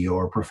collegiately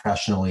or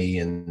professionally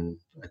and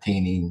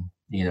attaining,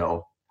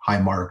 high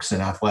marks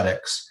in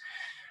athletics.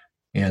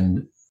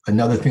 And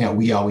another thing that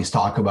we always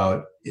talk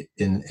about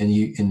in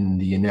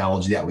the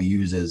analogy that we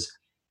use is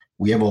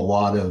we have a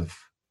lot of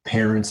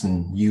parents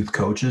and youth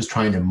coaches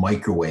trying to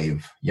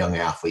microwave young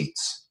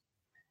athletes.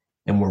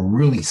 And we're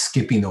really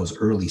skipping those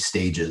early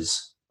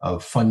stages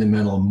of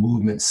fundamental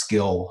movement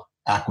skill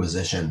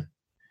acquisition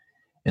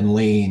and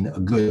laying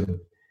a good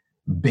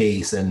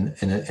base and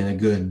a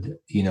good,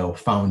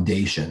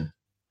 foundation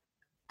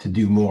to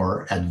do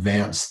more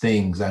advanced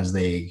things as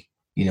they,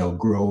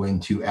 grow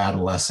into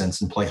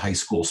adolescence and play high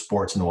school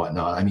sports and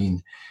whatnot. I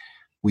mean,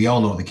 we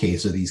all know the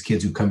case of these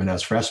kids who come in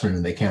as freshmen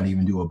and they can't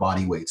even do a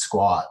body weight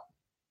squat,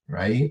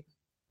 right?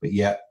 But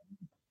yet,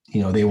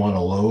 they want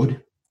to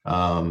load.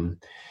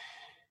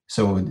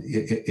 So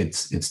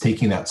it's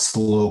taking that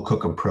slow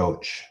cook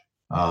approach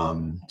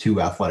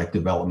to athletic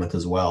development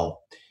as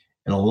well.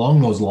 And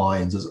along those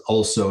lines is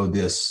also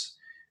this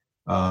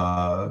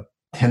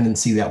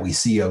tendency that we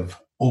see of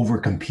over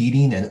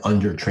competing and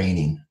under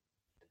training,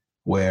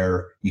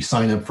 where you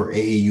sign up for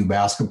AAU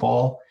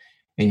basketball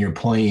and you're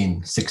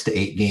playing 6 to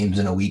 8 games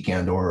in a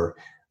weekend, or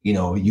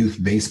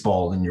youth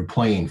baseball and you're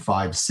playing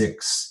 5,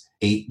 6,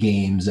 8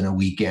 games in a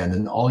weekend,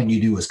 and all you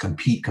do is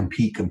compete,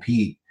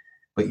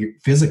 but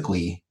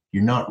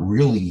you're not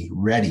really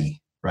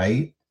ready,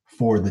 right,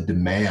 for the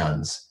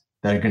demands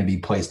that are going to be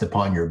placed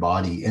upon your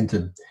body and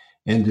to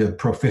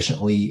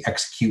proficiently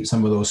execute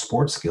some of those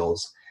sports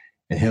skills.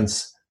 And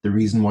hence the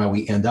reason why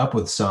we end up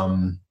with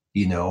some,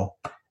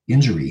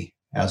 injury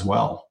as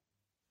well.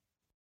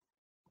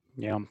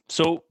 Yeah.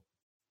 So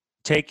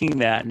taking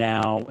that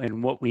now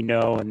and what we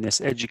know in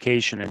this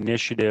education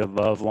initiative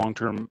of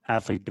long-term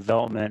athlete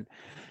development,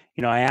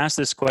 I asked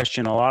this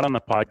question a lot on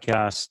the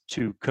podcast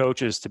to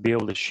coaches to be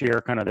able to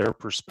share kind of their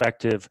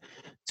perspective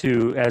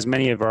to, as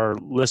many of our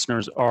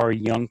listeners are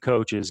young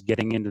coaches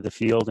getting into the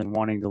field and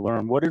wanting to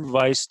learn. What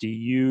advice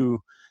do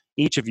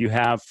each of you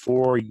have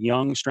for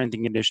young strength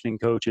and conditioning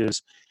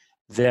coaches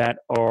that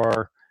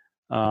are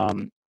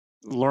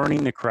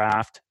learning the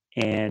craft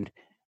and,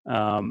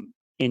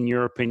 in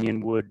your opinion,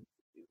 would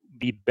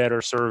be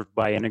better served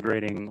by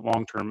integrating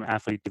long-term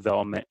athlete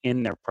development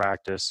in their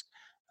practice?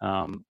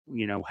 How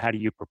do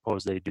you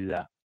propose they do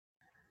that?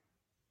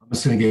 I'm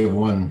just going to give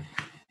one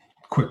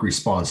quick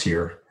response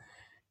here.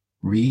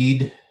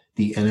 Read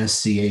the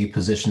NSCA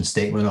position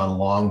statement on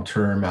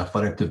long-term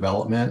athletic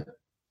development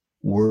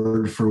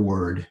word for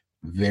word,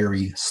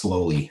 very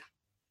slowly.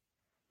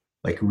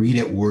 Like, read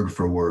it word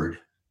for word.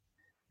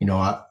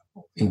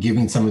 In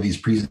giving some of these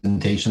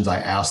presentations, I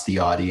ask the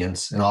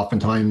audience, and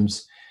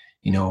oftentimes,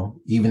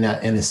 even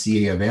at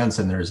NSCA events,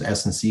 and there's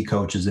S&C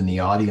coaches in the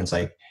audience,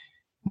 like,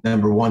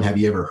 number one, have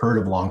you ever heard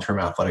of long-term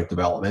athletic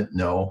development?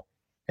 No.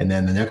 And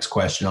then the next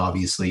question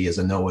obviously is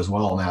a no as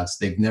well. And that's,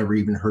 they've never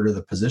even heard of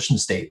the position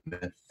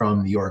statement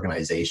from the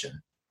organization.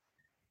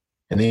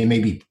 and they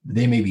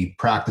may be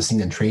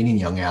practicing and training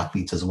young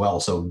athletes as well.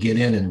 So get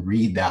in and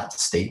read that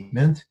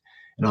statement.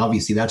 And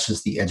obviously that's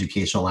just the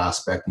educational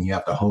aspect, and you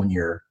have to hone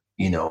your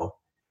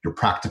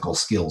practical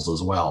skills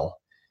as well.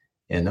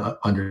 And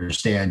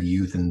understand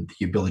youth, and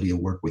the ability to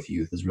work with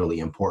youth is really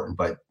important.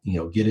 But,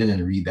 get in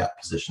and read that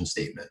position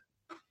statement.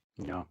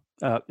 Yeah.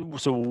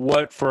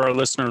 So for our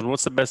listeners,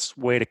 what's the best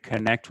way to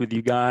connect with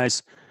you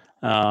guys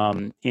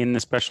in the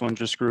special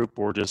interest group,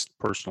 or just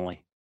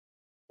personally?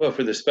 Well,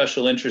 for the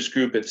special interest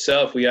group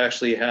itself, we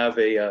actually have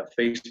a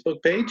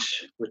Facebook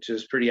page, which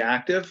is pretty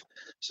active.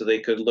 So they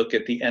could look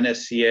at the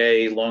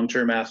NSCA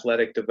Long-Term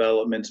Athletic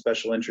Development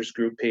Special Interest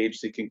Group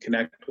page. They can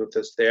connect with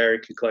us there.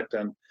 You can collect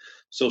on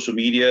social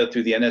media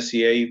through the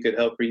NSCA. You could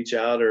help reach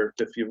out, or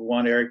if you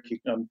want, Eric,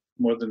 I'm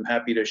more than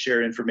happy to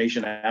share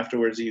information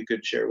afterwards that you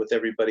could share with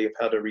everybody of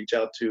how to reach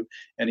out to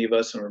any of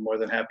us, and we're more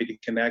than happy to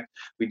connect.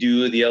 We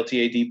do the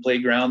LTAD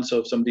playground, so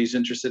if somebody's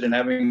interested in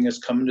having us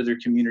come into their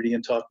community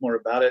and talk more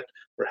about it,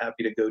 we're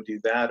happy to go do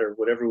that, or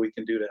whatever we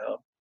can do to help.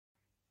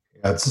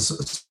 Yeah,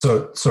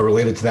 so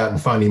related to that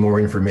and finding more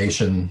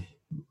information,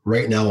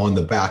 right now on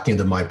the back end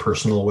of my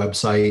personal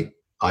website,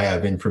 I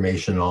have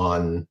information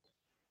on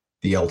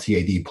the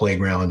LTAD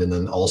playground, and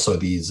then also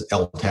these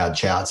LTAD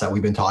chats that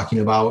we've been talking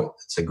about.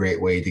 It's a great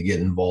way to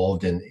get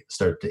involved and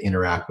start to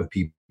interact with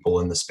people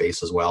in the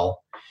space as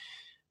well.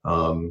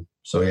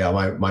 So yeah,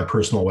 my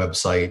personal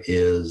website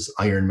is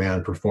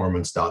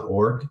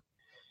ironmanperformance.org.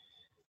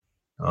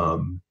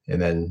 And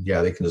then,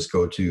 they can just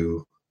go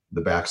to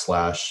the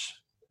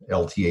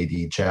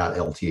 /LTAD chat,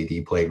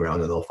 LTAD playground,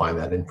 and they'll find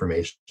that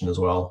information as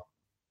well.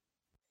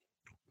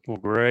 Well,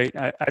 great.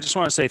 I just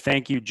want to say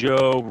thank you,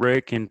 Joe,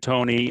 Rick, and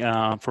Tony,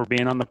 for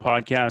being on the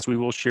podcast. We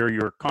will share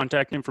your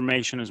contact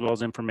information as well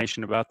as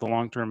information about the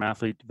Long-Term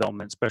Athlete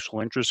Development Special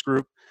Interest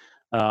Group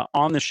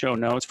on the show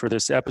notes for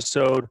this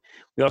episode.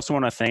 We also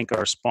want to thank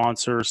our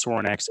sponsor,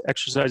 Sorinex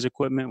Exercise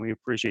Equipment. We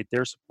appreciate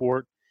their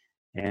support.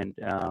 And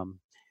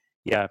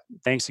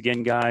thanks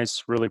again,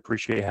 guys. Really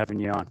appreciate having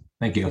you on.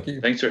 Thank you.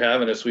 Thanks for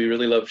having us. We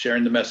really love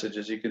sharing the message,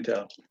 as you can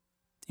tell.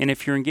 And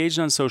if you're engaged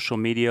on social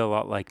media a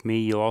lot like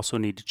me, you'll also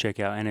need to check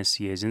out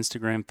NSCA's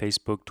Instagram,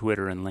 Facebook,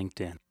 Twitter, and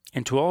LinkedIn.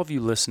 And to all of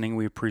you listening,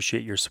 we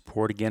appreciate your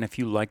support. Again, if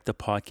you like the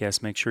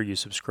podcast, make sure you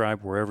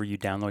subscribe wherever you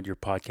download your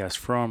podcast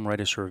from,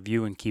 write us a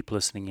review, and keep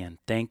listening in.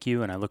 Thank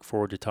you, and I look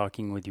forward to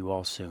talking with you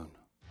all soon.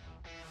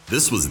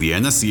 This was the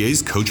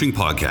NSCA's Coaching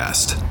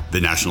Podcast. The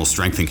National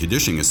Strength and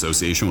Conditioning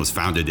Association was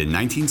founded in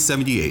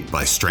 1978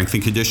 by strength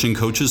and conditioning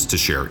coaches to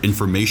share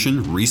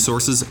information,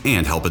 resources,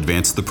 and help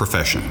advance the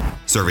profession.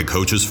 Serving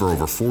coaches for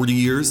over 40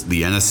 years,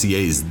 the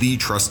NSCA is the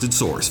trusted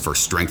source for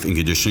strength and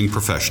conditioning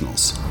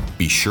professionals.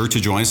 Be sure to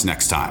join us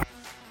next time.